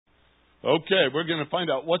Okay, we're going to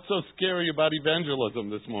find out what's so scary about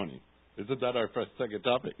evangelism this morning. Isn't that our second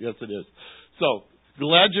topic? Yes, it is. So,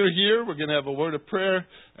 glad you're here. We're going to have a word of prayer,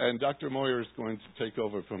 and Dr. Moyer is going to take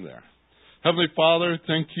over from there. Heavenly Father,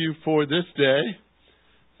 thank you for this day.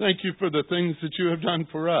 Thank you for the things that you have done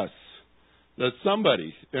for us. That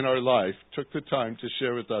somebody in our life took the time to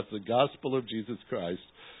share with us the gospel of Jesus Christ,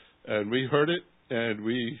 and we heard it, and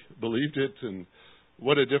we believed it, and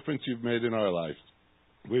what a difference you've made in our lives.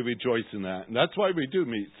 We rejoice in that. And that's why we do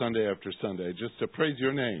meet Sunday after Sunday, just to praise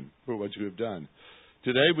your name for what you have done.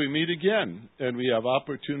 Today we meet again, and we have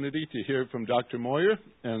opportunity to hear from Dr. Moyer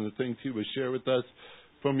and the things he will share with us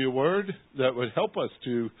from your word that would help us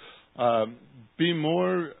to be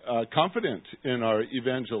more confident in our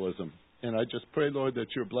evangelism. And I just pray, Lord, that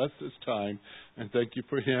you're blessed this time, and thank you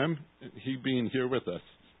for him, he being here with us.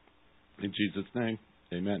 In Jesus' name,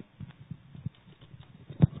 amen.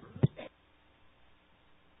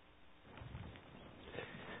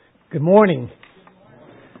 Good morning.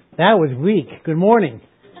 That was weak. Good morning.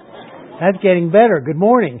 That's getting better. Good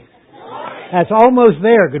morning. That's almost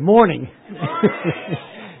there. Good morning.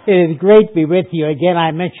 It is great to be with you. Again,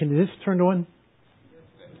 I mentioned, is this turned on?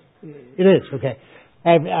 It is, okay.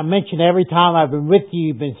 I mentioned every time I've been with you,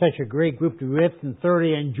 you've been such a great group to be with, and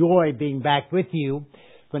thoroughly enjoy being back with you.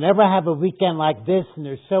 Whenever I have a weekend like this, and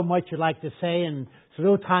there's so much I'd like to say, and so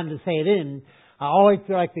little time to say it in, I always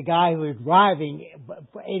feel like the guy who was driving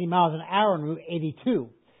 80 miles an hour on Route 82.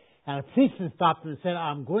 And a policeman stopped him and said,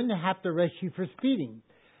 I'm going to have to arrest you for speeding.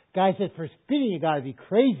 Guy said, for speeding, you got to be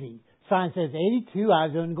crazy. Sign says 82, I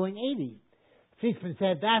was only going 80. Policeman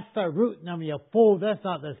said, that's the route number, you fool. That's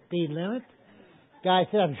not the speed limit. Guy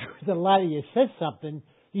said, I'm sure the light of you said something.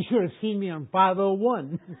 You should have seen me on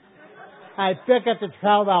 501. I pick up the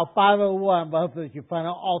travel about 501, but hopefully you find it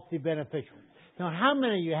awfully beneficial. Now, how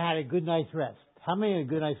many of you had a good night's rest? How many had a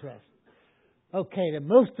good night's rest? Okay, to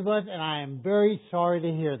most of us, and I am very sorry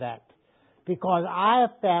to hear that. Because I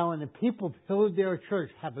have found when the people of Philadelphia Church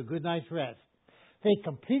have a good night's rest, they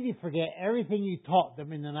completely forget everything you taught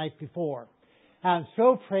them in the night before. I'm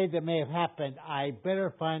so afraid that may have happened. I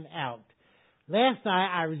better find out. Last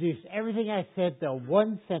night, I reduced everything I said to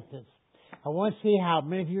one sentence. I want to see how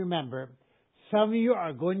many of you remember. Some of you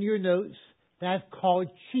are going to your notes. That's called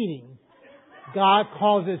cheating. God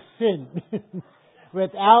calls it sin.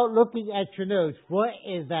 Without looking at your notes, what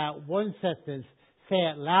is that one sentence? Say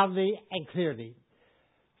it loudly and clearly.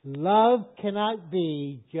 Love cannot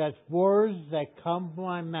be just words that come from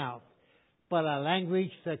my mouth, but a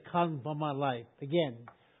language that comes from my life. Again,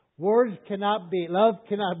 love cannot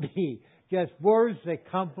be just words that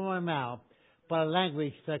come from my mouth, but a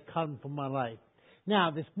language that comes from my life.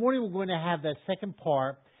 Now, this morning we're going to have that second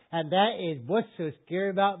part, and that is what's so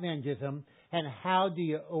scary about evangelism, and how do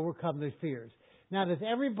you overcome those fears? Now, does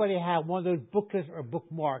everybody have one of those booklets or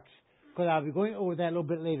bookmarks? Because I'll be going over that a little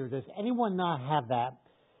bit later. Does anyone not have that?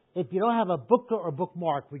 If you don't have a booklet or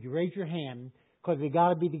bookmark, would you raise your hand? Because we got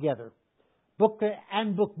to be together. Booklet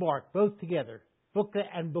and bookmark, both together. Booklet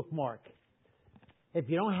and bookmark. If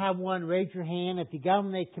you don't have one, raise your hand. If you got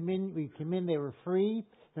them, we come in, they were free.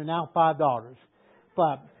 They're now $5.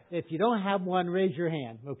 But if you don't have one, raise your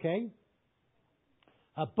hand, okay?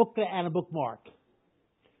 A booklet and a bookmark.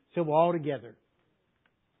 So we're all together.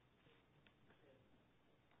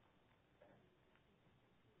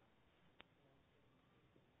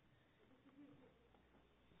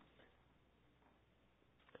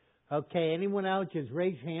 Okay, anyone else, just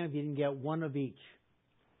raise your hand if you didn't get one of each.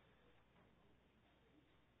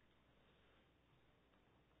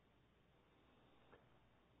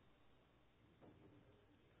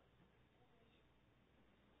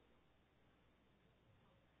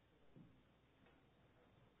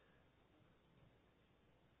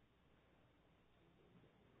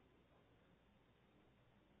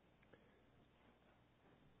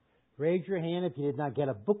 Raise your hand if you did not get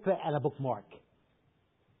a booklet and a bookmark.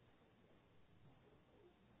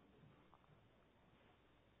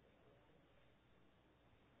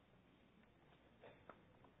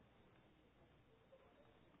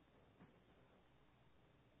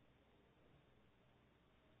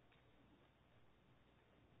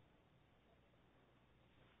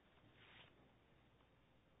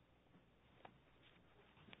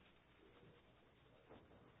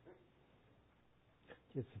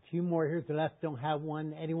 Just a few more here to the left don't have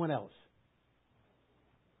one. Anyone else?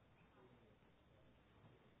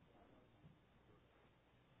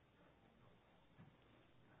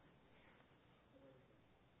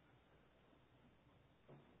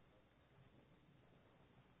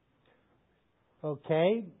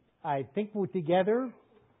 Okay, I think we're together.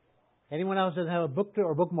 Anyone else doesn't have a booklet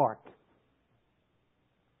or bookmark?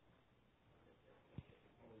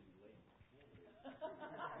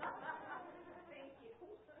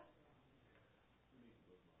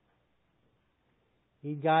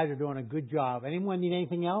 You guys are doing a good job. Anyone need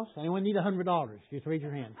anything else? Anyone need $100? Just raise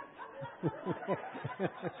your hand.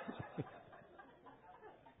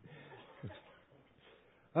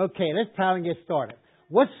 Okay, let's try and get started.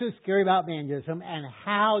 What's so scary about evangelism, and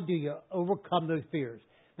how do you overcome those fears?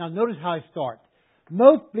 Now, notice how I start.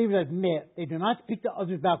 Most believers admit they do not speak to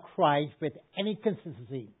others about Christ with any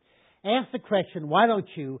consistency. Ask the question, why don't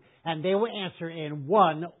you? And they will answer in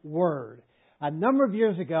one word. A number of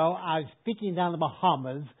years ago, I was speaking down in the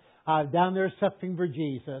Bahamas. I was down there suffering for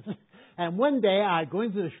Jesus. And one day, I was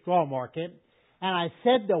going to the straw market, and I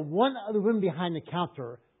said to one of the women behind the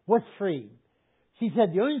counter, what's free? She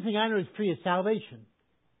said, the only thing I know is free is salvation.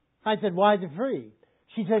 I said, why is it free?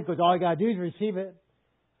 She said, because all you got to do is receive it.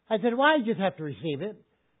 I said, why do you just have to receive it?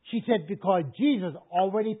 She said, because Jesus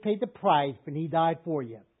already paid the price when He died for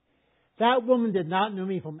you. That woman did not know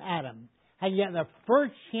me from Adam. And yet the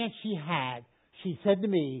first chance she had, she said to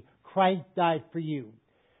me, Christ died for you.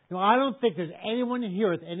 Now, I don't think there's anyone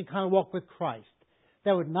here with any kind of walk with Christ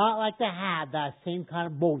that would not like to have that same kind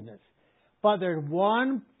of boldness. But there's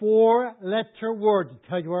one 4-letter word to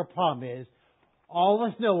tell you what our problem is. All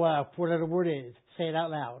of us know what a 4-letter word is. Say it out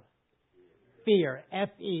loud. Fear.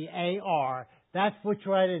 F-E-A-R. That's what's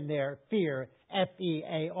right in there. Fear.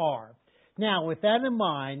 F-E-A-R. Now, with that in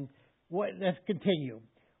mind, let's continue.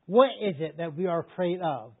 What is it that we are afraid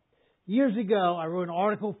of? Years ago, I wrote an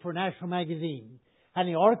article for National Magazine, and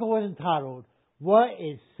the article was entitled, What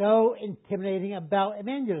is so intimidating about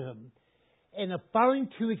evangelism? In the following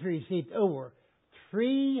 2 weeks, we received over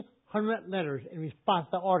 300 letters in response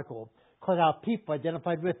to the article because our people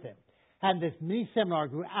identified with it. And this mini seminar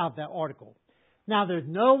grew out of that article. Now, there's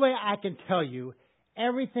no way I can tell you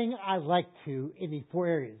everything I'd like to in these 4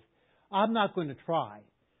 areas. I'm not going to try.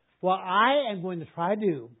 What I am going to try to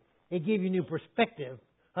do is give you a new perspective,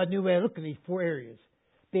 a new way of looking at these 4 areas.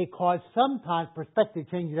 Because sometimes perspective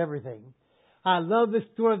changes everything. I love the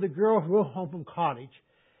story of the girl who wrote home from college.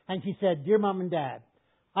 And she said, Dear Mom and Dad,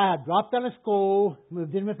 I have dropped out of school,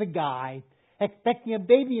 moved in with a guy, expecting a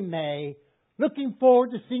baby in May, looking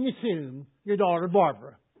forward to seeing you soon, your daughter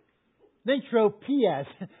Barbara. Then she wrote, P.S.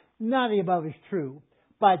 None of the above is true,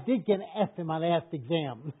 but I did get an F in my last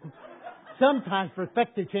exam. Sometimes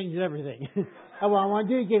perspective changes everything. And what I want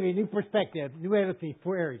to do is give you a new perspective, new way of looking at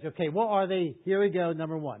 4 areas. Okay, what are they? Here we go,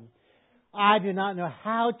 number 1. I do not know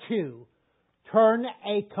how to turn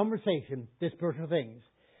a conversation to spiritual things.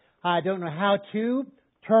 I don't know how to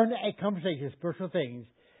turn a conversation to spiritual things.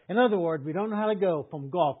 In other words, we don't know how to go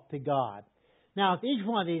from golf to God. Now, with each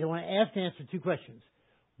one of these, I want to ask and answer 2 questions.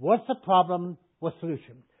 What's the problem? What's the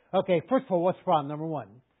solution? Okay, first of all, what's the problem? Number 1.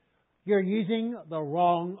 You're using the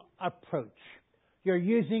wrong approach. You're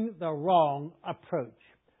using the wrong approach.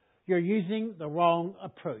 You're using the wrong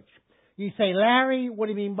approach. You say, Larry, what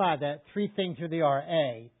do you mean by that? 3 things here they are.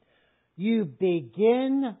 A, you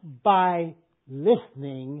begin by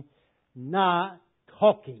listening, not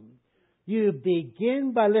talking. You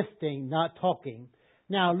begin by listening, not talking.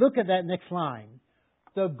 Now look at that next line.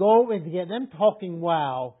 The goal is to get them talking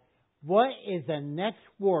well. What is the next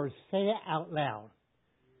word? Say it out loud.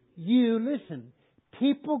 You listen.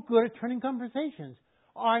 People good at turning conversations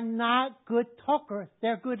are not good talkers.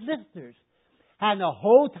 They're good listeners. And the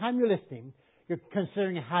whole time you're listening, you're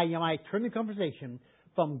considering how you might turn the conversation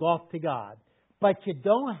from God to God. But you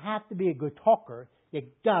don't have to be a good talker. You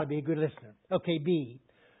got to be a good listener. Okay, B.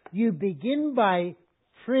 You begin by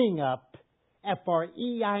freeing up,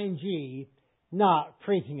 F-R-E-I-N-G, not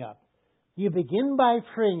freezing up. You begin by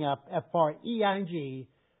freeing up, F-R-E-I-N-G,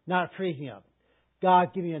 not freezing up.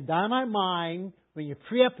 God gives you a dynamite mind. When you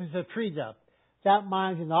free up instead of freeze up, that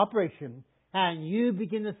mind's in operation, and you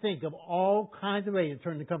begin to think of all kinds of ways to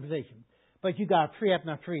turn the conversation. But you got to free up,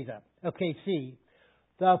 not freeze up. Okay, C.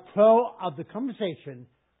 The flow of the conversation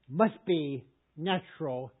must be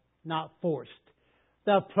natural, not forced.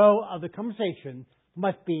 The flow of the conversation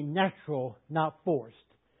must be natural, not forced.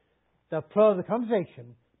 The flow of the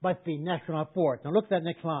conversation must be natural, not forced. Now look at that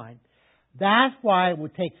next line. That's why it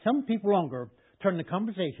would take some people longer to turn the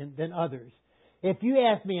conversation than others. If you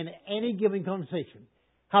ask me in any given conversation,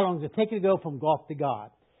 how long does it take you to go from golf to God?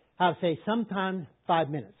 I would say sometimes 5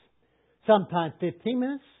 minutes, sometimes 15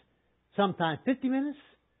 minutes, sometimes 50 minutes,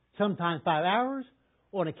 sometimes 5 hours,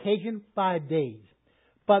 on occasion 5 days.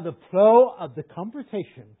 But the flow of the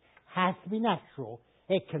conversation has to be natural.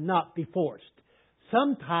 It cannot be forced.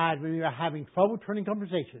 Sometimes when we are having trouble turning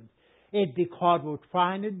conversations, it's because we're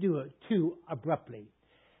trying to do it too abruptly.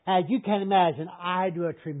 As you can imagine, I do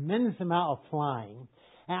a tremendous amount of flying,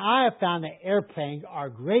 and I have found that airplanes are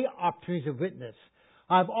great opportunities of witness.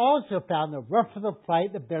 I've also found the rougher the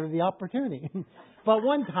flight, the better the opportunity. But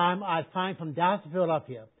one time, I was flying from Dallas to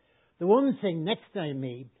Philadelphia. The woman sitting next to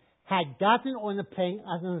me had gotten on the plane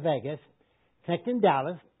out of Vegas, connecting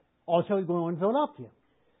Dallas, also going on to Philadelphia.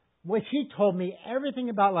 Well, she told me everything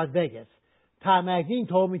about Las Vegas. Time Magazine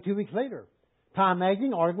told me 2 weeks later. Time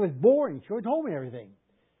Magazine article was boring. She told me everything.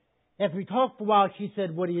 After we talked for a while, she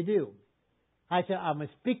said, "What do you do?" I said, "I'm a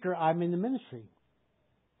speaker. I'm in the ministry."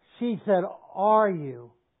 She said, "Are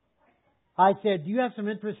you?" I said, "Do you have some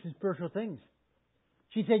interest in spiritual things?"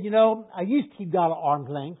 She said, "I used to keep God at arm's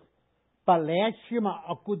length, but last year my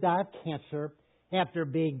uncle died of cancer after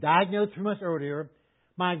being diagnosed 3 months earlier.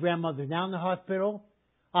 My grandmother's now in the hospital.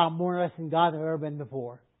 I'm more interested in God than I've ever been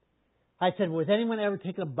before." I said, "Well, has anyone ever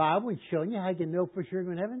taken a Bible and shown you how you can know for sure you're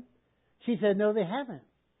going to heaven?" She said, "No, they haven't."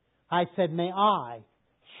 I said, "May I?"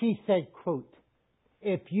 She said, quote,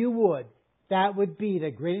 "If you would, that would be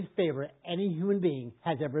the greatest favor any human being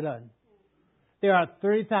has ever done." There are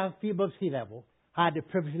 30,000 feet above sea level. I had the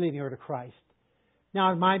privilege of leading her to Christ.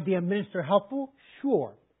 Now, might be a minister helpful?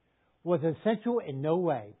 Sure. Was essential in no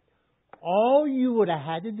way. All you would have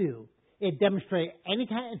had to do is demonstrate any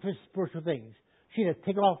kind of interest in spiritual things. She'd have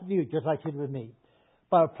taken off with you just like she did with me.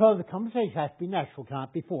 But a part of the conversation has to be natural,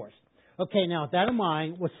 cannot be forced. Okay, now with that in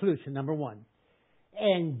mind, what's solution number one?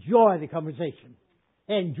 Enjoy the conversation.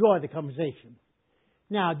 Enjoy the conversation.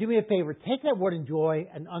 Now, do me a favor. Take that word enjoy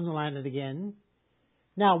and underline it again.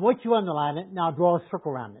 Now, once you underline it, now draw a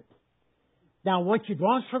circle around it. Now, once you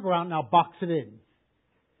draw a circle around it, now box it in.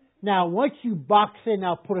 Now, once you box it in,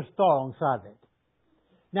 now put a star on the side of it.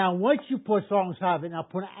 Now, once you put a star on the side of it, now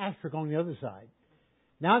put an asterisk on the other side.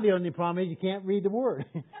 Now, the only problem is you can't read the word.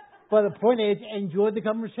 But the point is, enjoy the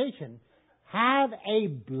conversation. Have a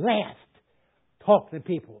blast talking to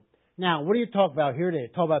people. Now, what do you talk about? Here it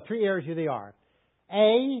is. Talk about 3 areas. Here they are.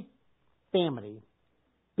 A, family.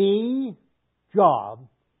 B, job.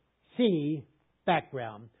 C,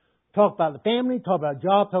 background. Talk about the family, talk about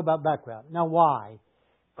job, talk about background. Now, why?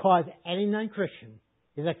 Because any non-Christian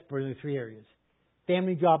is expert in the 3 areas.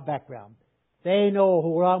 Family, job, background. They know a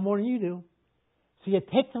whole lot more than you do. So you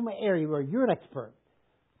take them an area where you're an expert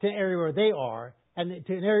to an area where they are, and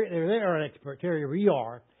to an area where they are an expert to an area where you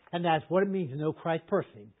are, and that's what it means to know Christ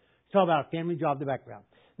personally. Talk about family, job, the background.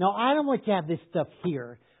 Now, I don't want you to have this stuff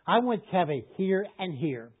here. I want you to have it here and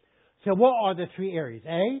here. So what are the 3 areas?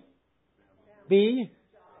 A, B,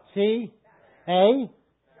 C, A,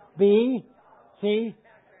 B, C,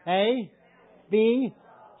 A, B,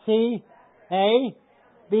 C, A,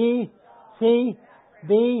 B, C,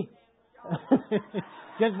 B.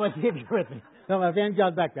 Just want you to be with me. So my family,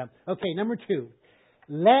 job, background. Okay, number 2.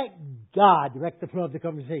 Let God direct the flow of the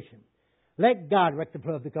conversation. Let God direct the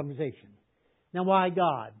flow of the conversation. Now, why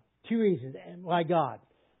God? 2 reasons. Why God?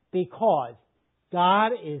 Because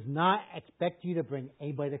God is not expecting you to bring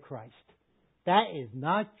anybody to Christ. That is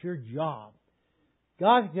not your job.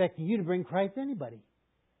 God's expecting you to bring Christ to anybody.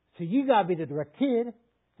 So you got to be the direct kid.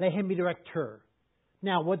 Let Him be the director.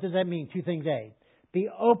 Now, what does that mean? 2 things. A, be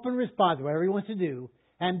open, respond to whatever He wants to do.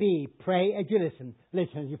 And B, pray as you listen.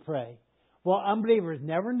 Listen as you pray. What unbelievers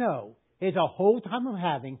never know is a whole time I'm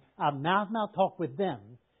having a mouth-to-mouth talk with them,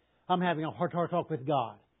 I'm having a heart-to-heart talk with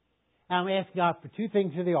God. And I'm asking God for 2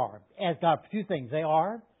 things here they are. Ask God for 2 things. They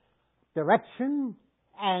are direction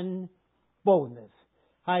and boldness.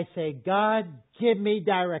 I say, God, give me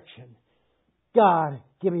direction. God,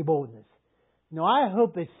 give me boldness. Now, I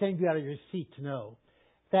hope it sends you out of your seat to know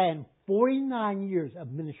that in 49 years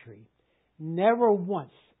of ministry, never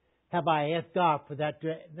once have I asked God for that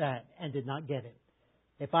and did not get it.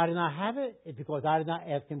 If I did not have it, it's because I did not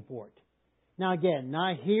ask Him for it. Now again,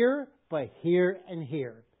 not here, but here and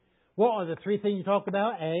here. What are the 3 things you talk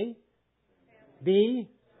about? A, B,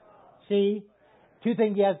 C. 2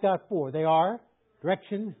 things you ask God for. They are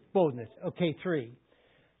direction, boldness. Okay, 3.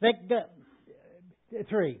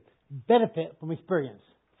 3. Benefit from experience.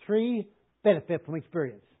 3. Benefit from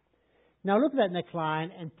experience. Now look at that next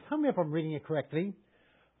line and tell me if I'm reading it correctly.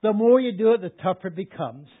 The more you do it, the tougher it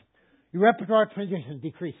becomes. Your repertoire transition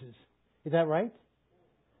decreases. Is that right?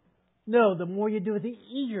 No, the more you do it, the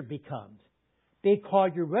easier it becomes.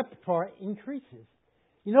 Because your repertoire increases.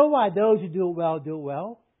 You know why those who do it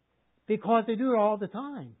well? Because they do it all the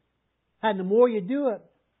time. And the more you do it,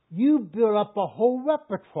 you build up a whole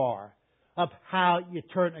repertoire of how you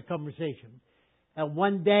turn a conversation. And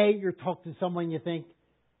one day you're talking to someone and you think,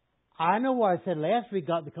 I know what I said last week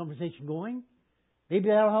got the conversation going. Maybe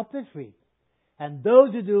that'll help this week. And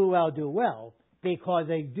those who do it well because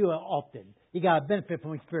they do it often. You got to benefit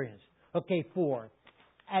from experience. Okay, 4.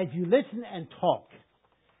 As you listen and talk,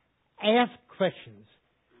 ask questions.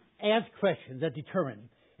 Ask questions that determine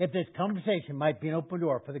if this conversation might be an open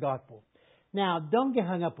door for the gospel. Now, don't get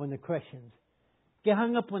hung up on the questions. Get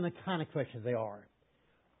hung up on the kind of questions they are.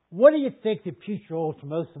 What do you think the future holds for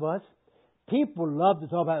most of us? People love to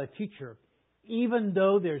talk about the future, even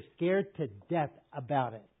though they're scared to death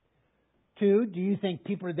about it. 2, do you think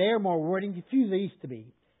people today are more worried and confused than they used to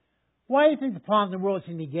be? Why do you think the problems in the world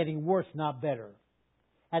seem to be getting worse, not better?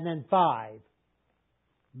 And then 5,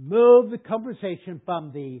 move the conversation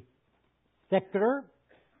from the secular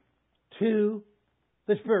to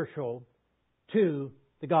the spiritual to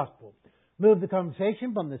the gospel. Move the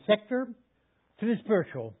conversation from the secular to the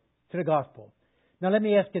spiritual to the gospel. Now let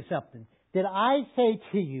me ask you something. Did I say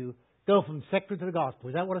to you, go from secular to the gospel?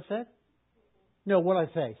 Is that what I said? No, what did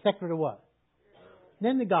I say? Secular to what?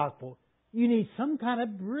 Then the gospel. You need some kind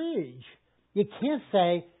of bridge. You can't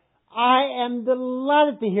say, I am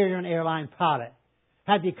delighted to hear you're an airline pilot.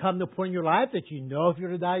 Have you come to a point in your life that you know if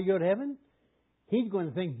you're to die, you go to heaven? He's going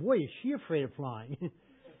to think, boy, is she afraid of flying?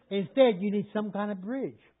 Instead, you need some kind of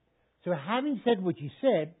bridge. So having said what you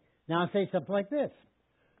said, now say something like this.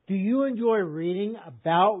 Do you enjoy reading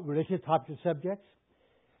about religious topics or subjects?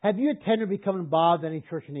 Have you attended or become involved in any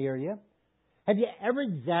church in the area? Have you ever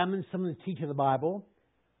examined some of the teaching of the Bible?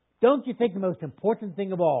 Don't you think the most important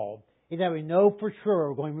thing of all is that we know for sure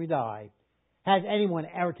we're going to die? Has anyone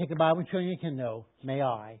ever taken the Bible and shown you can know? May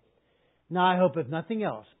I? Now I hope, if nothing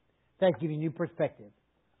else, that gives you a new perspective,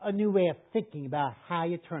 a new way of thinking about how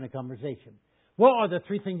you turn a conversation. What are the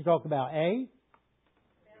 3 things you talk about? A,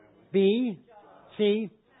 B,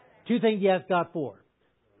 C. 2 things you ask God for.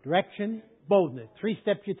 Direction, boldness. 3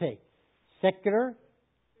 steps you take. Secular,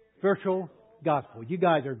 spiritual, gospel. You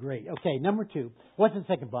guys are great. Okay, number 2. What's the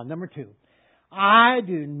second problem? Number 2. I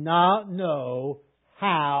do not know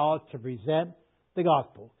how to present the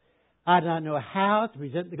gospel. I do not know how to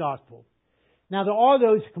present the gospel. Now, there are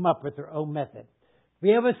those who come up with their own method.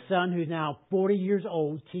 We have a son who's now 40 years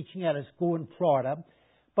old, teaching at a school in Florida.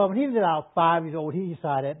 But when he was about 5 years old, he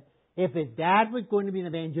decided if his dad was going to be an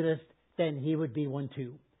evangelist, then he would be one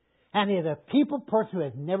too. And he's a people person who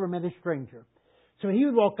has never met a stranger. So he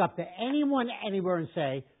would walk up to anyone, anywhere and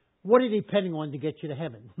say, what are you depending on to get you to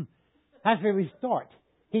heaven? That's where we start.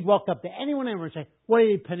 He'd walk up to anyone, anywhere and say, what are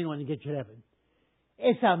you depending on to get you to heaven?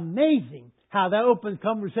 It's amazing how that opens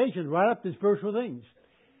conversations right up to spiritual things.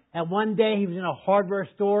 And one day he was in a hardware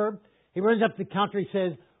store. He runs up to the counter. He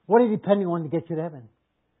says, what are you depending on to get you to heaven?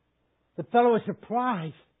 The fellow was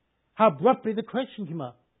surprised how abruptly the question came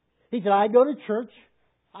up. He said, I go to church.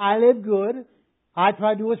 I live good. I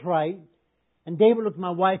try to do what's right. And David looked at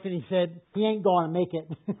my wife and he said, he ain't going to make it.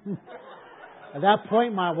 At that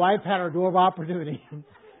point, my wife had her door of opportunity.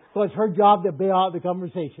 So it's her job to bail out the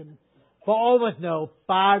conversation. But all of us know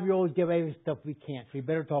 5-year-olds give away stuff we can't. So we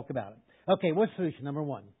better talk about it. Okay, what's the solution? Number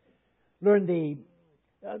 1. Learn the...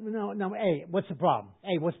 A, what's the problem?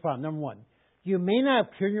 A, what's the problem? Number 1. You may not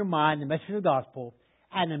have clear in your mind the message of the gospel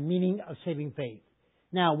and the meaning of saving faith.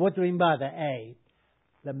 Now, what do we mean by that? A,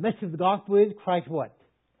 the message of the gospel is Christ what?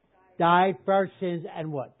 Died for our sins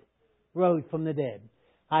and what? Rose from the dead.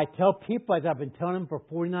 I tell people, as I've been telling them for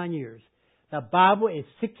 49 years, the Bible is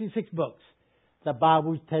 66 books. The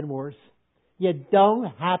Bible is 10 words. You don't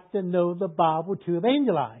have to know the Bible to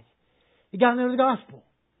evangelize. You got to know the gospel.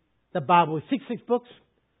 The Bible is 66 books.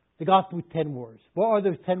 The gospel is 10 words. What are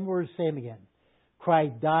those 10 words? Say them again.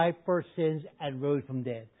 Christ died for our sins and rose from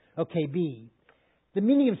dead. Okay, B. The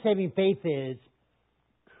meaning of saving faith is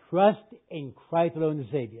trust in Christ alone to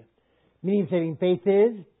save you. Meaning of saving faith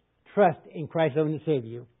is trust in Christ alone to save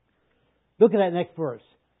you. Look at that next verse.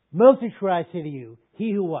 Most assuredly I say to you,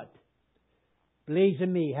 he who what? Believes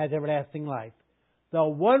in me has everlasting life. The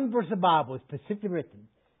one verse of the Bible is specifically written,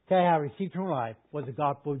 tell you how I received eternal life, was the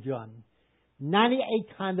Gospel of John.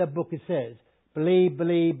 98 times that book it says, believe,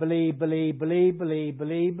 believe, believe, believe, believe, believe,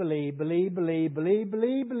 believe, believe, believe, believe, believe,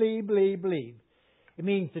 believe, believe, believe, believe. It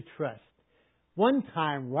means to trust. One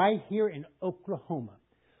time, right here in Oklahoma,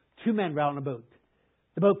 2 men were out on a boat.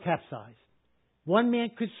 The boat capsized. One man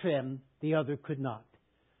could swim, the other could not.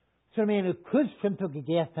 So the man who could swim took a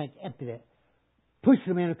gas tank, emptied it, pushed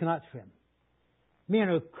the man who could not swim. The man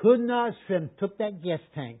who could not swim took that gas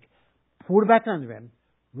tank, poured it back under him,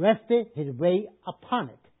 rested his weight upon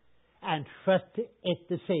it, and trusted it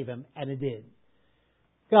to save him, and it did.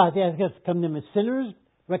 God asks us to come to Him as sinners,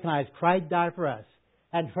 recognize Christ died for us,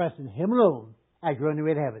 and trust in Him alone as your only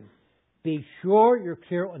way to heaven. Be sure you're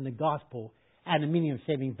clear on the gospel and the meaning of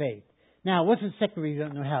saving faith. Now, what's the second reason you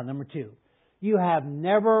don't know how? Number 2. You have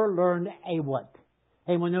never learned a what?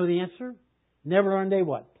 Anyone know the answer? Never learned a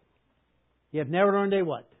what? You have never learned a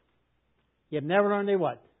what? You have never learned a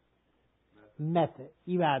what? Method.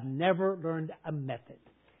 You have never learned a method.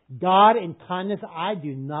 God in kindness I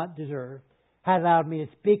do not deserve has allowed me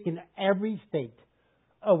to speak in every state,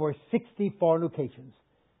 over 60 foreign locations.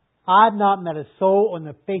 I've not met a soul on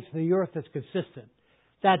the face of the earth that's consistent,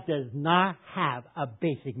 that does not have a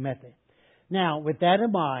basic method. Now, with that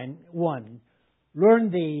in mind, one,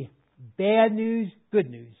 learn the bad news, good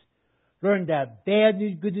news. Learn that bad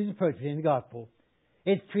news, good news approach in the gospel.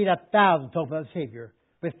 It's treat up thousands talk about the Savior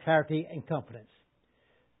with clarity and confidence.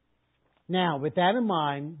 Now, with that in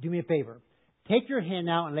mind, do me a favor. Take your hand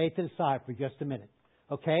out and lay it to the side for just a minute.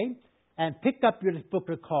 Okay? And pick up your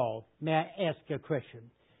booklet called, May I Ask You a Question?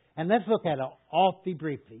 And let's look at it awfully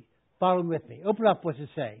briefly. Follow with me. Open up what's it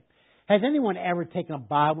say. Has anyone ever taken a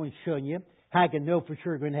Bible and shown you how you can know for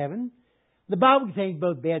sure you're going to heaven? The Bible contains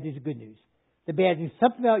both bad news and good news. The bad news,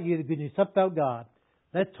 something about you, the good news, something about God.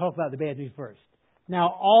 Let's talk about the bad news first. Now,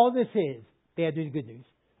 all this is bad news and good news.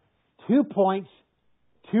 2 points,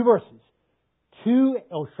 2 verses, 2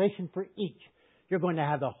 illustrations for each. You're going to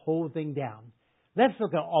have the whole thing down. Let's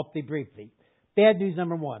look at it awfully briefly. Bad news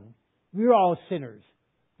number 1. We're all sinners.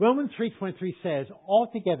 Romans 3:23 says,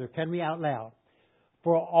 altogether, can we out loud,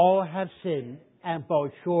 for all have sinned and fall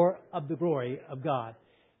short of the glory of God.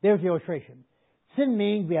 There's the illustration. Sin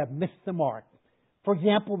means we have missed the mark. For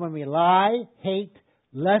example, when we lie, hate,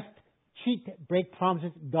 lust, cheat, break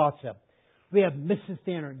promises, gossip, we have missed the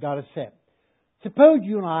standard God has set. Suppose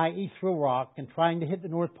you and I each throw a rock and trying to hit the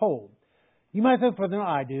North Pole. You might go further than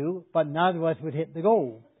I do, but neither of us would hit the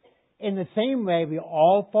goal. In the same way, we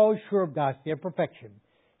all fall short of God's dear perfection.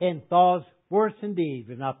 In thoughts, words, and deeds,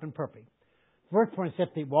 we've not been perfect. Verse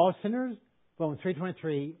 27, we're all sinners. Romans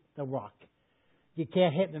 3:23, the rock. You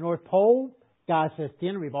can't hit the North Pole. God says,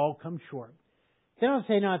 dinner, we've all come short. Then I'll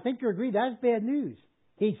say, now, I think you agree that's bad news.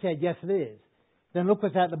 He said, yes, it is. Then look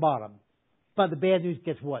what's at the bottom. But the bad news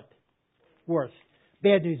gets what? Worse.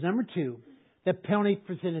 Bad news number 2, the penalty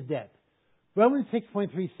for sin is death. Romans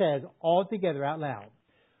 6:23 says, altogether out loud,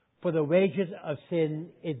 for the wages of sin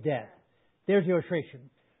is death. There's the illustration.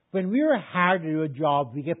 When we are hired to do a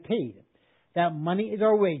job, we get paid. That money is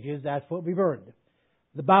our wages. That's what we've earned.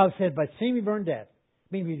 The Bible says, by sin we've earned death.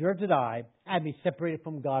 It means we deserve to die and be separated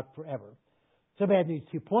from God forever. So bad news,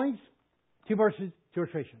 2 points, 2 verses, 2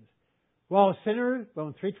 illustrations. We're all sinners,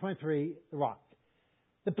 Romans 3:23, the rock.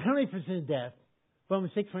 The penalty for sin is death,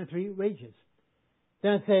 Romans 6:23, wages.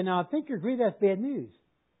 Then I say, now I think you agree that's bad news.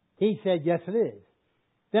 He said, yes, it is.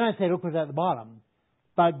 Then I say, look what's at the bottom.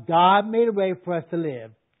 But God made a way for us to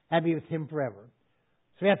live and be with Him forever.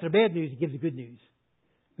 So after the bad news, He gives the good news.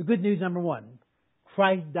 The good news, number 1,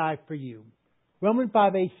 Christ died for you. Romans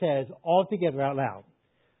 5:8 says, altogether out loud,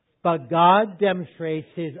 but God demonstrates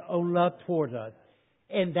His own love towards us,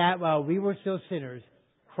 in that while we were still sinners,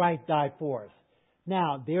 Christ died for us.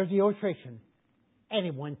 Now, there's the illustration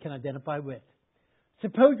anyone can identify with.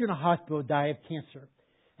 Suppose you're in a hospital, die of cancer,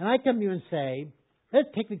 and I come to you and say, let's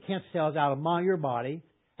take the cancer cells out of your body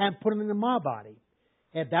and put them into my body.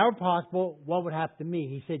 If that were possible, what would happen to me?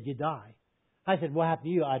 He said, you die. I said, what happened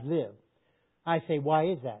to you? I'd live. I say, why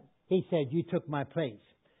is that? He said, you took my place.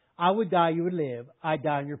 I would die, you would live. I'd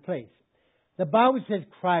die in your place. The Bible says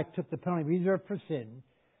Christ took the penalty reserved for sin,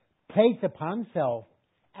 placed upon Himself,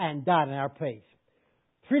 and died in our place.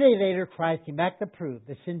 3 days later, Christ came back to prove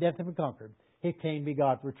that sin, death, and conquered. His claim to be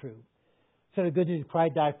God were true. So the good news,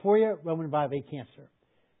 Christ died for you, Romans 5:8 cancer.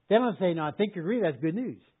 Then I say, no, I think you agree that's good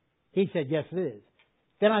news. He said, yes, it is.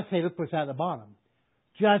 Then I say, look what's at the bottom.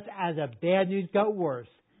 Just as the bad news got worse,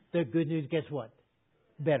 the good news gets what?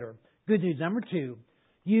 Better. Good news number 2,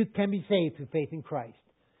 you can be saved through faith in Christ.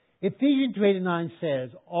 Ephesians 2:8-9 says,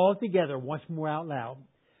 altogether, once more out loud,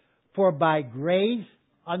 for by grace,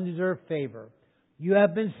 undeserved favor, you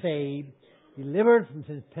have been saved, delivered from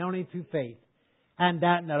sin's penalty through faith, and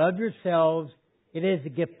that not of yourselves, it is the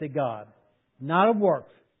gift of God, not of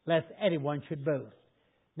works, lest anyone should boast.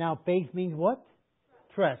 Now, faith means what?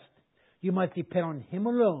 Trust. You must depend on Him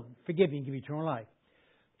alone, forgive you and give you eternal life.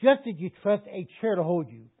 Just as you trust a chair to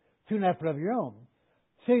hold you through an effort of your own,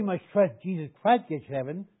 so you must trust Jesus Christ gets you to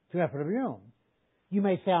heaven through an effort of your own. You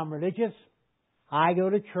may say, I'm religious, I go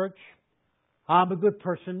to church, I'm a good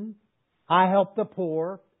person, I help the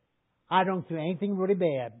poor, I don't do anything really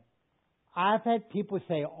bad. I've had people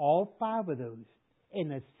say all 5 of those in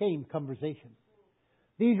the same conversation.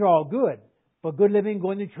 These are all good, but good living,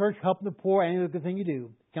 going to church, helping the poor, any other good thing you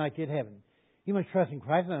do can get you to heaven. You must trust in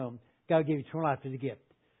Christ alone. God will give you eternal life as a gift.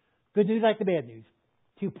 Good news like the bad news.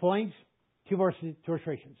 2 points, 2 verses, 2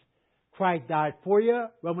 illustrations. Christ died for you,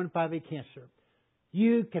 Romans 5:8 cancer.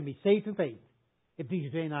 You can be saved through faith.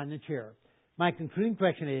 Ephesians 3:9 in the chair. My concluding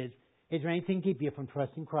question is there anything to keep you from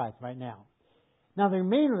trusting Christ right now? Now, the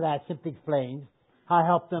remainder of that simply explains how I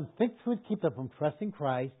help them think through and keep them from trusting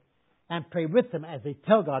Christ and pray with them as they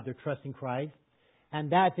tell God their trust in Christ,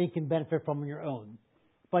 and that they can benefit from on your own.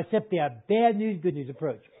 But simply a bad news, good news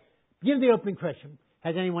approach. Give the opening question.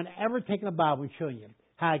 Has anyone ever taken a Bible and shown you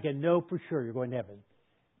how you can know for sure you're going to heaven?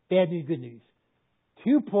 Bad news, good news.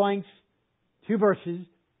 2 points, 2 verses,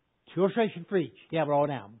 2 illustrations for each. You have it all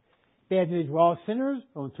down. Bad news, we're all sinners.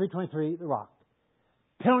 Romans 3:23, the rock.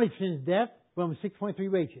 Penalty for sin is death. Romans 6:23,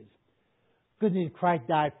 wages. Good news, Christ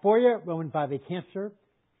died for you. Romans 5:8, cancer.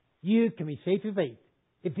 You can be saved through faith.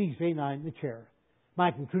 Ephesians 3:9, the chair.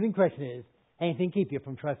 My concluding question is, anything keep you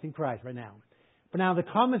from trusting Christ right now? But now the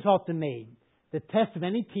comments often made, the test of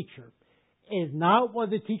any teacher is not what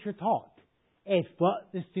the teacher taught. It's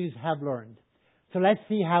what the students have learned. So let's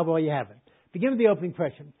see how well you have it. Begin with the opening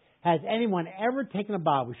question. Has anyone ever taken a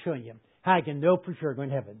Bible showing you how you can know for sure going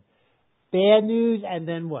to heaven? Bad news and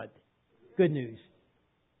then what? Good news.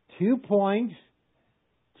 2 points,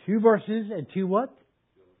 2 verses, and 2 what?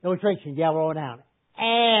 Illustrations. You have it all down.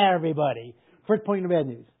 Everybody. First point in the bad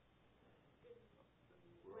news.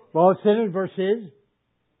 Well, sinners versus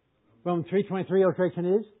Romans 3:23 illustration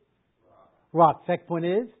is rock. Second point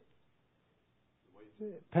is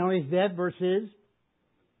penalty is death versus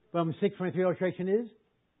Romans 6:23 illustration is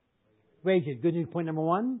wages. Good news point number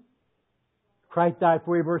 1. Christ died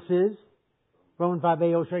for you versus Romans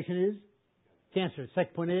 5:8 illustration is cancer.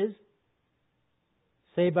 Second point is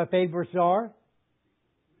saved by faith versus R.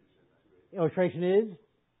 Illustration is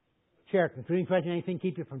chair. Concluding question, anything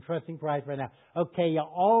keep you from trusting Christ right now? Okay, you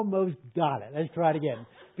almost got it. Let's try it again.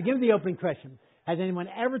 Begin with the opening question. Has anyone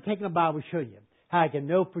ever taken a Bible to show you how you can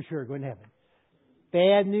know for sure going to heaven?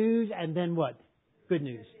 Bad news and then what? Good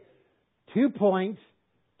news. 2 points,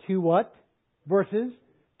 2 what? Verses,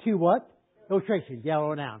 2 what? Illustrations.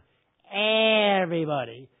 Yellow down.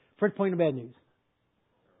 Everybody. First point of bad news.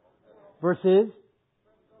 Verses.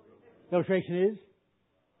 Illustration is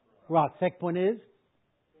rock. Second point is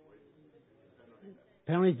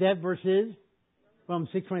penalty is death versus Romans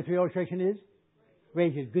 6:23 illustration is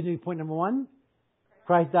wages. Good news point number 1.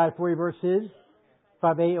 Christ died for you versus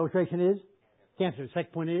 5:8 illustration is cancer.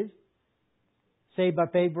 Second point is saved by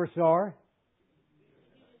faith versus R.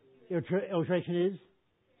 Illustration is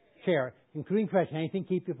chair. Concluding question, anything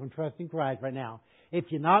keep you from trusting Christ right now?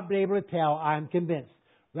 If you're not been able to tell, I'm convinced.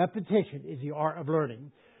 Repetition is the art of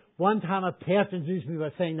learning. One time a pastor introduced me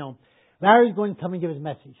by saying, no, Larry's going to come and give his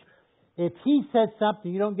message. If he said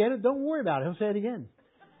something you don't get it, don't worry about it. He'll say it again.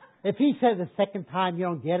 If he says the second time you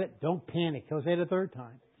don't get it, don't panic. He'll say it the third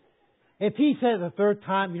time. If he says the third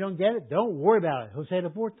time you don't get it, don't worry about it. He'll say it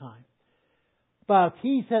the fourth time. But if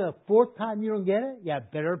he said the fourth time you don't get it, you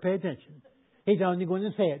better pay attention. He's only going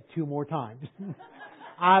to say it 2 more times.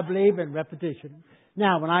 I believe in repetition.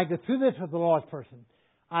 Now, when I go through this with the lost person,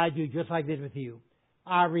 I do just like this with you.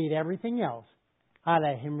 I read everything else. I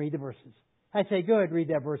let him read the verses. I say, go ahead, read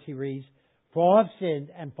that verse he reads. For all have sinned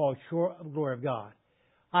and fall short of the glory of God.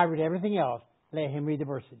 I read everything else. Let him read the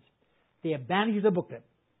verses. The advantage of the booklet.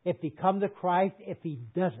 If he comes to Christ, if he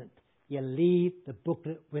doesn't, you leave the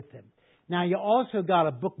booklet with him. Now, you also got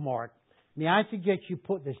a bookmark. May I suggest you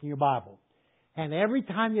put this in your Bible. And every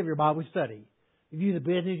time you have your Bible study, review the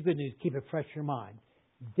bad news, good news, keep it fresh in your mind.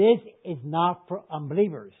 This is not for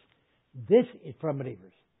unbelievers. This is for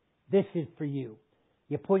unbelievers. This is for you.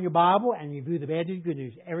 You pull your Bible and review the bad news, good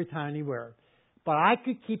news every time, anywhere. But I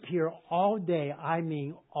could keep here all day, I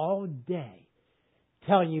mean all day,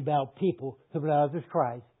 telling you about people who love Jesus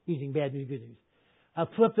Christ using bad news, good news. I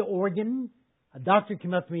flew up to Oregon. A doctor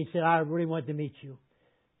came up to me and said, I really want to meet you.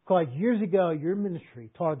 Because years ago, your ministry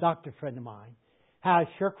taught a doctor friend of mine how to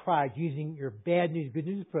share Christ using your bad news, good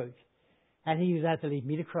news approach. And he was out to lead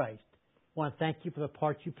me to Christ. I want to thank you for the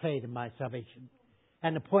part you played in my salvation.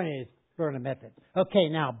 And the point is, learn a method. Okay,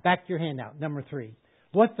 now, back to your handout, number 3.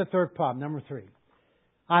 What's the third problem, number 3?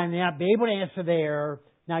 I may not be able to answer there.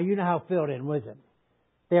 Now, you know how to fill it in, was it?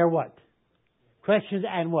 They're what? Questions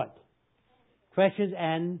and what? Questions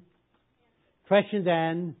and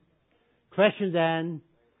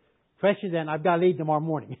I've got to leave tomorrow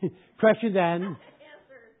morning. Questions and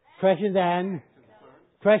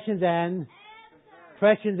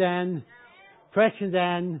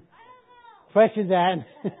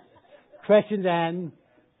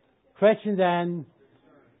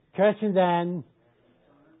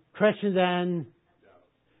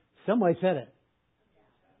somebody said it.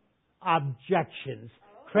 Objections.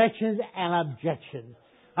 Questions and objections.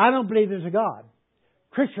 I don't believe there's a God.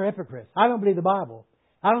 Christians are hypocrites. I don't believe the Bible.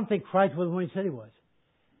 I don't think Christ was what he said he was.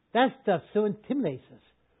 That stuff so intimidates us.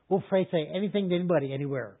 We'll afraid to say anything to anybody,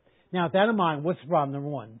 anywhere. Now, with that in mind, what's the problem, number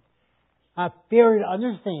 1? I fail you to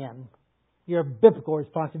understand your biblical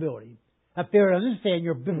responsibility. a failure to understand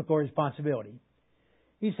your biblical responsibility.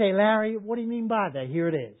 You say, Larry, what do you mean by that? Here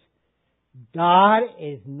it is. God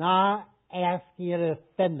is not asking you to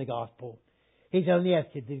defend the gospel. He's only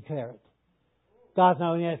asking you to declare it. God's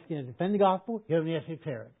not only asking you to defend the gospel, He's only asking you to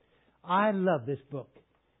declare it. I love this book.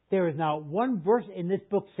 There is not one verse in this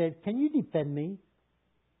book that says, can you defend me?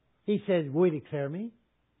 He says, will you declare me?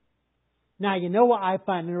 Now, you know what I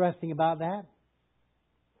find interesting about that?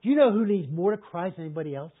 Do you know who leads more to Christ than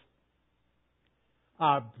anybody else?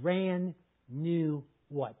 A brand new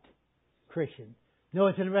what? Christian. Know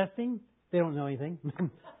what's interesting? They don't know anything.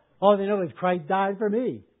 All they know is Christ died for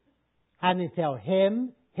me. And they tell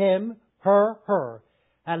him, her,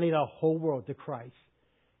 and lead a whole world to Christ.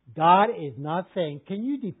 God is not saying, can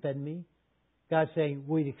you defend me? God's saying,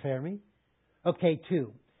 will you declare me? Okay,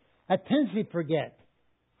 2. A tendency to forget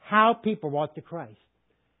how people walk to Christ.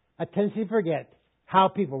 A tendency to forget how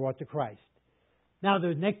people walk to Christ. Now,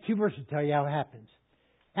 the next 2 verses tell you how it happens.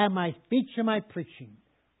 And my speech and my preaching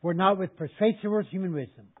were not with persuasive words of human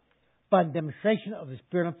wisdom, but in demonstration of the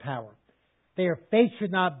Spirit of power. Their faith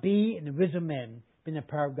should not be in the wisdom of men, but in the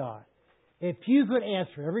power of God. If you could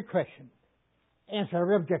answer every question, answer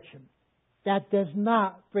every objection, that does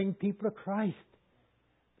not bring people to Christ.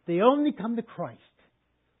 They only come to Christ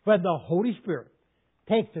when the Holy Spirit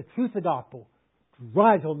takes the truth of the gospel,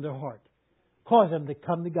 drives home their heart, causes them to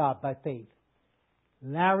come to God by faith.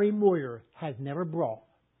 Larry Moyer has never brought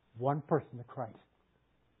one person to Christ.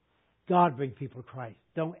 God brings people to Christ.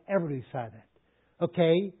 Don't ever lose sight of that.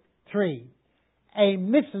 Okay, 3. A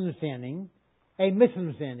misunderstanding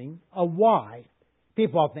of why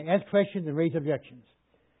people often ask questions and raise objections.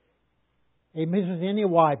 A misunderstanding of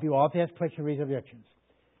why people often ask questions and raise objections.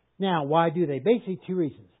 Now, why do they? Basically, 2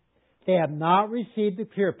 reasons. They have not received the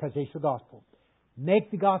clear presentation of the gospel.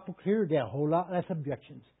 Make the gospel clear, there are a whole lot less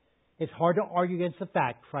objections. It's hard to argue against the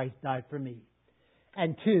fact Christ died for me.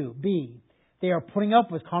 And 2, B, they are putting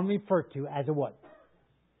up what's commonly referred to as a what?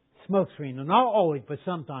 Smoke screen. Now, not always, but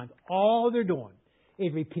sometimes. All they're doing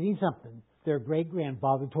is repeating something their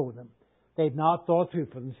great-grandfather told them. They've not thought through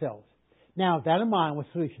for themselves. Now, with that in mind,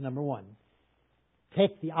 what's solution number 1?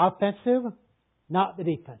 Take the offensive, not the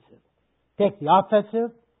defensive. Take the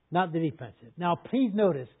offensive, not the defensive. Now, please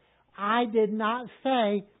notice, I did not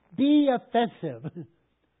say be offensive.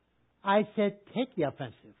 I said take the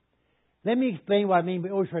offensive. Let me explain what I mean by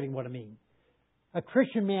illustrating what I mean. A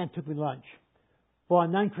Christian man took me to lunch. Well, a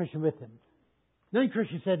non-Christian with him.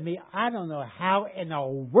 Non-Christian said to me, I don't know how in the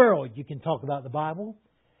world you can talk about the Bible.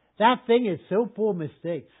 That thing is so full of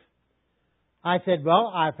mistakes. I said,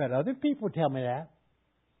 well, I've had other people tell me that,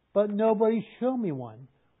 but nobody showed me one.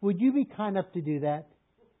 Would you be kind enough to do that?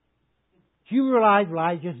 Do you realize what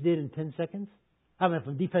I just did in 10 seconds? I went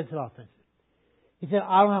from defensive to offensive. He said,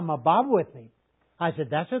 I don't have my Bible with me. I said,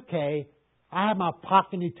 that's okay. I have my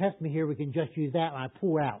pocket New Testament here. We can just use that. And I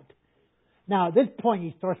pull out. Now, at this point,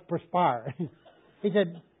 he starts to perspire. He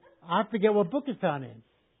said, I forget what book it's found in.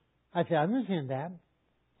 I said, I understand that.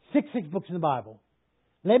 6 books in the Bible.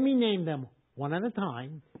 Let me name them one at a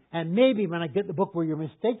time. And maybe when I get the book where your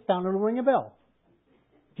mistake found, it'll ring a bell.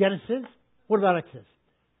 Genesis. What about Exodus?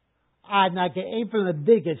 I did not get any from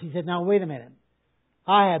Leviticus. He said, now wait a minute.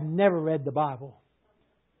 I have never read the Bible.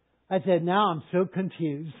 I said, now I'm so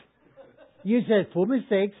confused. You said full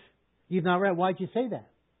mistakes. You've not read. Why'd you say that?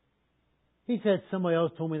 He said, somebody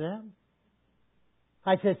else told me that.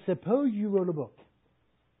 I said, suppose you wrote a book.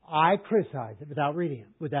 I criticized it without reading it.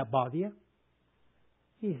 Would that bother you?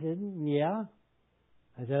 He said, yeah.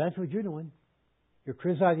 I said, that's what you're doing. You're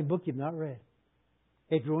criticizing a book you've not read.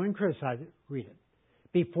 If you're going to criticize it, read it.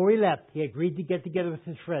 Before he left, he agreed to get together with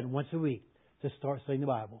his friend once a week to start studying the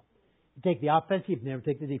Bible. You take the offensive, never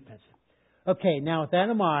take the defensive. Okay, now with that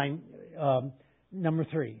in mind, number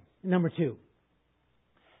 2.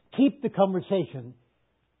 Keep the conversation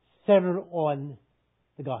centered on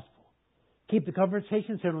the gospel. Keep the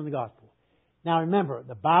conversation centered on the gospel. Now remember,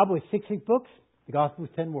 the Bible is 6 books. The gospel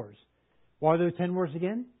is 10 words. What are those 10 words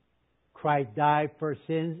again? Christ died for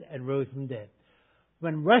sins and rose from the dead.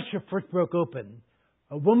 When Russia first broke open,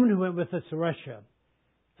 a woman who went with us to Russia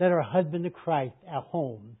led her husband to Christ at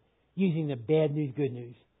home using the bad news, good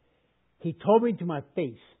news. He told me to my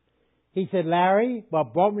face. He said, Larry,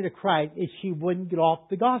 what brought me to Christ is she wouldn't get off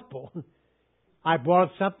the gospel. I brought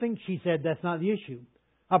up something. She said, that's not the issue.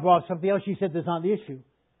 I brought up something else. She said, that's not the issue.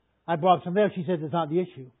 I brought up something else. She said, that's not the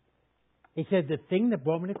issue. He said, the thing that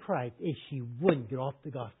brought me to Christ is she wouldn't get off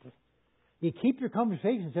the gospel. You keep your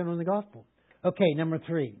conversations centered on the gospel. Okay, number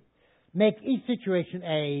 3. Make each situation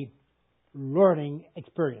a learning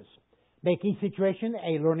experience. Make each situation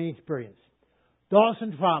a learning experience.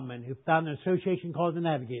 Dawson Trotman, who founded an association called the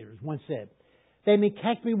Navigators, once said, "They may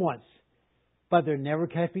catch me once, but they'll never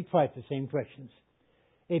catch me twice the same questions.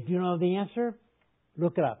 If you don't know the answer,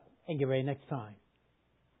 look it up and get ready next time."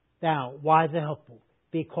 Now, why is it helpful?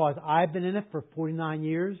 Because I've been in it for 49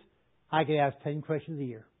 years. I get asked 10 questions a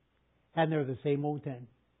year, and they're the same old 10.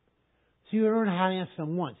 So you learn how to answer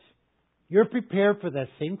them once. You're prepared for that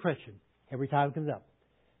same question every time it comes up.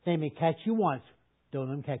 They may catch you once, don't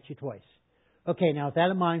let them catch you twice. Okay, now with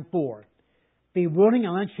that in mind, 4. Be willing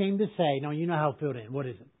and unashamed to say, no, you know how to fill it in. What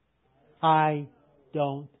is it? I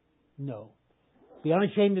don't know. Be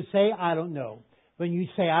unashamed to say, I don't know. When you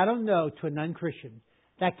say, I don't know to a non-Christian,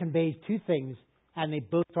 that conveys 2 things, and they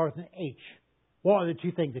both start with an H. What are the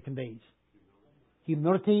 2 things it conveys?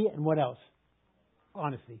 Humility and what else?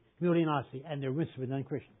 Honesty. Humility and honesty. And they're risks with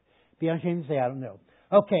non-Christians. Be unashamed to say, I don't know.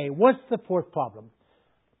 Okay, what's the 4th problem?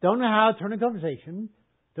 Don't know how to turn a conversation.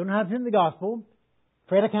 Don't know how to turn the gospel.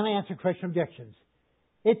 Afraid I can't answer question objections.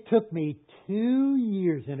 It took me 2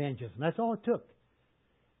 years in evangelism. That's all it took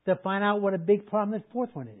to find out what a big problem this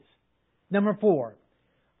 4th one is. Number 4,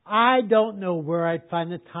 I don't know where I'd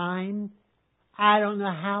find the time. I don't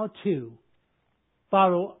know how to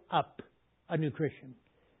follow up a new Christian.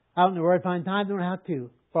 I don't know where I'd find time. I don't know how to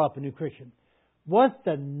follow up a new Christian. What's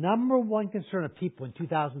the number one concern of people in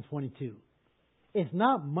 2022? It's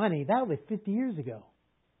not money. That was 50 years ago.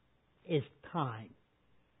 It's time.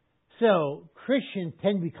 So Christians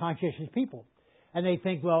tend to be conscientious people. And they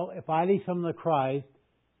think, well, if I lead someone to Christ,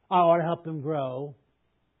 I ought to help them grow.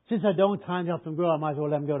 Since I don't have time to help them grow, I might as well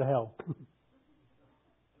let them go to hell.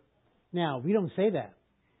 Now, we don't say that.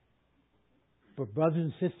 But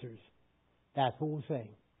brothers and sisters, that's what we're saying.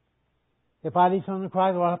 If I lead someone to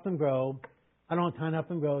Christ, I'll help them grow. I don't have time to help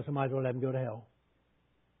them grow, so I might as well let them go to hell.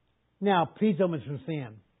 Now, please don't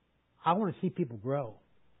misunderstand. I want to see people grow.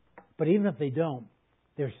 But even if they don't,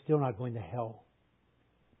 they're still not going to hell.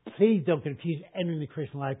 Please don't confuse entering the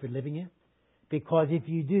Christian life with living it. Because if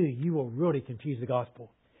you do, you will really confuse the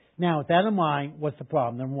gospel. Now, with that in mind, what's the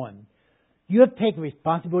problem? Number 1, you have taken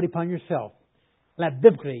responsibility upon yourself that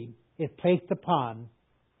biblically is placed upon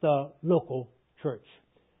the local church.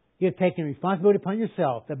 You have taken responsibility upon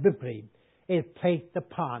yourself that biblically is placed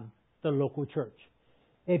upon the local church.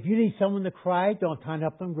 If you need someone to cry, don't have time to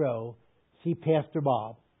help them grow, see Pastor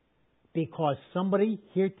Bob. Because somebody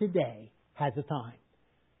here today has the time.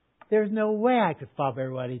 There's no way I could follow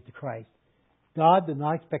everybody to Christ. God did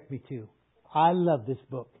not expect me to. I love this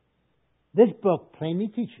book. This book plainly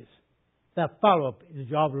teaches that follow-up is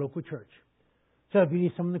the job of a local church. So if you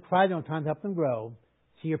need someone to cry, don't have time to help them grow,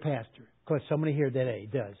 see your pastor. Because somebody here today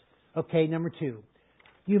does. Okay, number 2.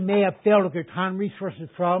 You may have failed with your time and resources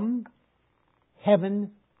from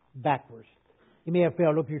heaven backwards. You may have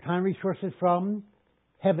failed with your time and resources from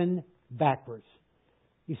heaven backwards.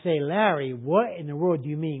 You say, Larry, what in the world do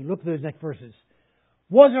you mean? Look at those next verses.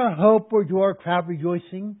 Was our hope or joy or crowd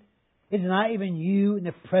rejoicing? Is it not even you in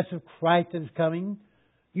the press of Christ that is coming?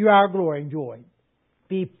 You are our glory and joy.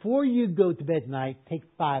 Before you go to bed tonight, take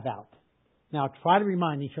 5 out. Now try to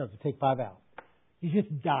remind each other to take 5 out. You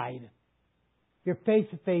just died. You're face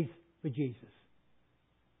to face with Jesus.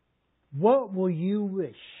 What will you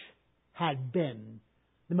wish had been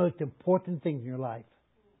the most important things in your life?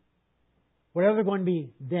 Whatever they're going to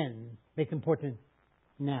be then, make them important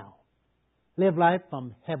now. Live life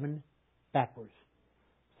from heaven backwards.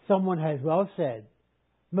 Someone has well said,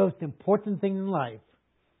 most important things in life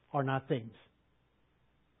are not things.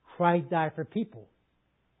 Christ died for people.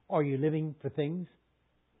 Are you living for things?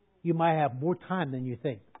 You might have more time than you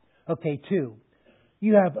think. Okay, 2.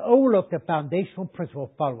 You have overlooked the foundational principle of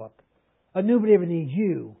follow-up. A new believer needs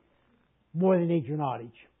you more than needs your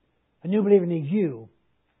knowledge. A new believer needs you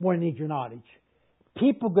more than needs your knowledge.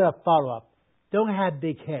 People that follow up don't have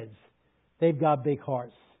big heads. They've got big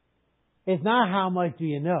hearts. It's not how much do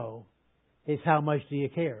you know. It's how much do you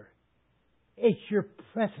care. It's your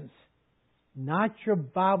presence, not your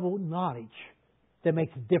Bible knowledge, that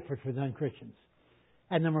makes a difference for non-Christians.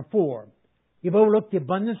 And number 4, you've overlooked the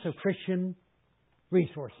abundance of Christian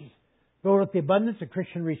resources. You've overlooked the abundance of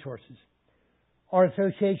Christian resources. Our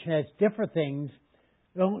association has different things.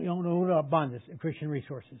 You don't know the abundance of Christian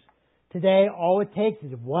resources. Today, all it takes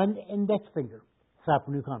is one index finger. Stop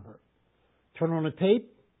a new convert. Turn on a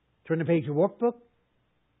tape. Turn the page of your workbook.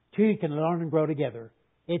 2, you can learn and grow together.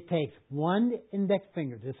 It takes one index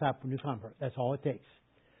finger to disciple a new convert. That's all it takes.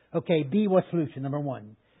 Okay, B, what solution? Number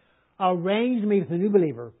 1. Arrange to meet with a new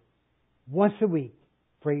believer once a week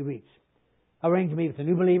for 8 weeks. Arrange to meet with a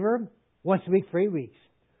new believer once a week for 8 weeks.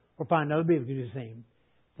 Or find another believer to do the same.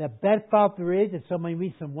 The best thought there is somebody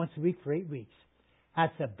meets them once a week for 8 weeks.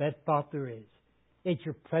 That's the best thought there is. It's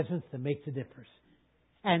your presence that makes a difference.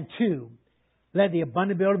 And 2, let the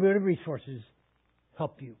abundant availability of resources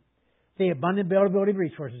help you. The abundant availability of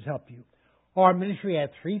resources help you. Our ministry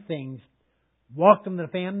had 3 things. Welcome to the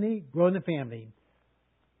family, grow in the family.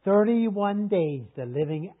 31 days to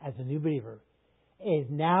living as a new believer is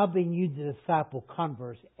now being used to disciple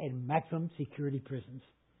converts in maximum security prisons.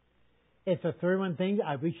 It's the 31 things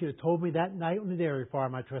I wish you had told me that night on the dairy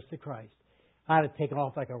farm I trusted Christ. I'd have taken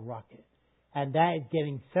off like a rocket. And that is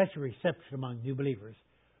getting such a reception among new believers.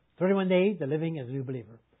 31 days to living as a new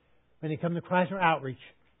believer. When they come to Christ or outreach,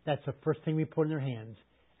 that's the first thing we put in their hands,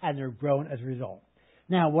 and they're growing as a result.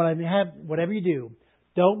 Now, whatever you do,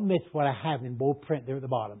 don't miss what I have in bold print there at the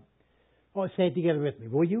bottom. Oh, say it together with me,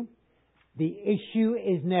 will you? The issue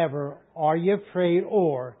is never, are you afraid,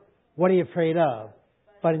 or what are you afraid of?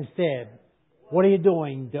 But instead, what are you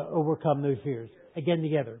doing to overcome those fears? Again,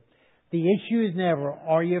 together. The issue is never,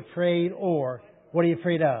 are you afraid, or what are you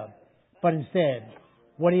afraid of? But instead,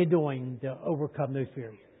 what are you doing to overcome those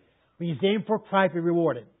fears? When you stand before Christ, you're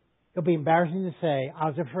rewarded. It'll be embarrassing to say, I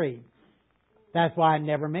was afraid. That's why I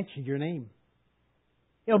never mentioned your name.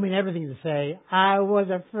 It'll mean everything to say, I was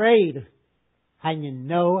afraid. And you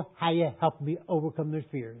know how you helped me overcome those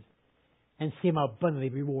fears and see Him abundantly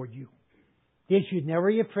reward you. The issue is never, are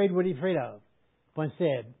you afraid, what are you afraid of? But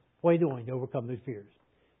instead, what are you doing to overcome those fears?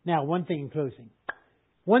 Now, one thing in closing.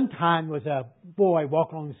 One time was a boy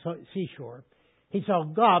walking on the seashore. He saw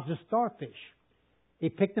gobs of starfish. He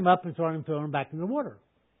picked them up and started throwing them back in the water.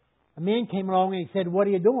 A man came along and he said, what are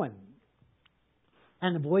you doing?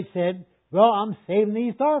 And the boy said, well, I'm saving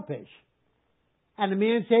these starfish. And the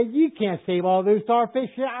man said, you can't save all those starfish.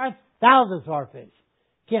 There are thousands of starfish.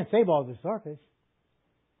 You can't save all those starfish.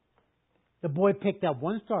 The boy picked up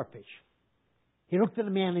one starfish. He looked at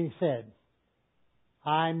the man and he said,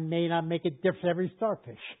 I may not make a difference in every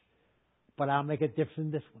starfish, but I'll make a difference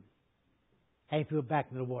in this one. And he threw it back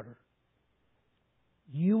in the water.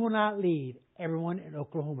 You will not lead everyone in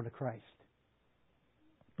Oklahoma to Christ.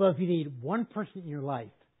 But if you need one person in your life,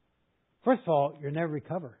 first of all, you'll never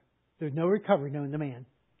recover. There's no recovery known to man.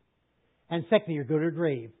 And secondly, you'll go to the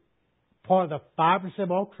grave. Part of the 5%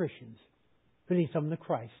 of all Christians who need someone to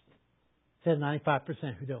Christ says 95%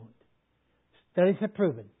 who don't. Studies have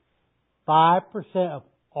proven 5% of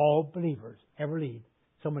all believers ever lead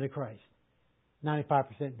someone to Christ.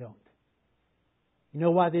 95% don't. You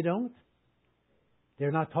know why they don't?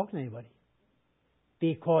 They're not talking to anybody.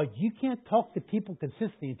 Because you can't talk to people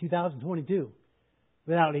consistently in 2022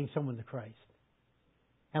 without leading someone to Christ.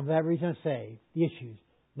 And for that reason I say, the issues,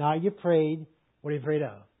 not are you afraid, what are you afraid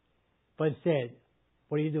of? But instead,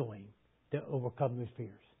 what are you doing to overcome those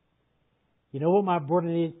fears? You know what my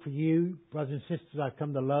burden is for you, brothers and sisters I've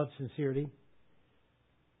come to love sincerely?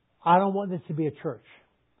 I don't want this to be a church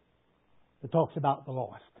that talks about the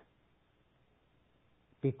lost.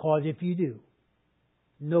 Because if you do,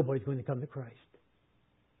 nobody's going to come to Christ.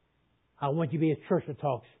 I want you to be a church that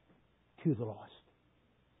talks to the lost.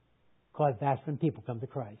 Because that's when people come to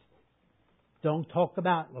Christ. Don't talk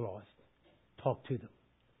about the lost. Talk to them.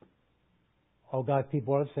 All God's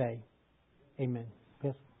people ought to say, amen.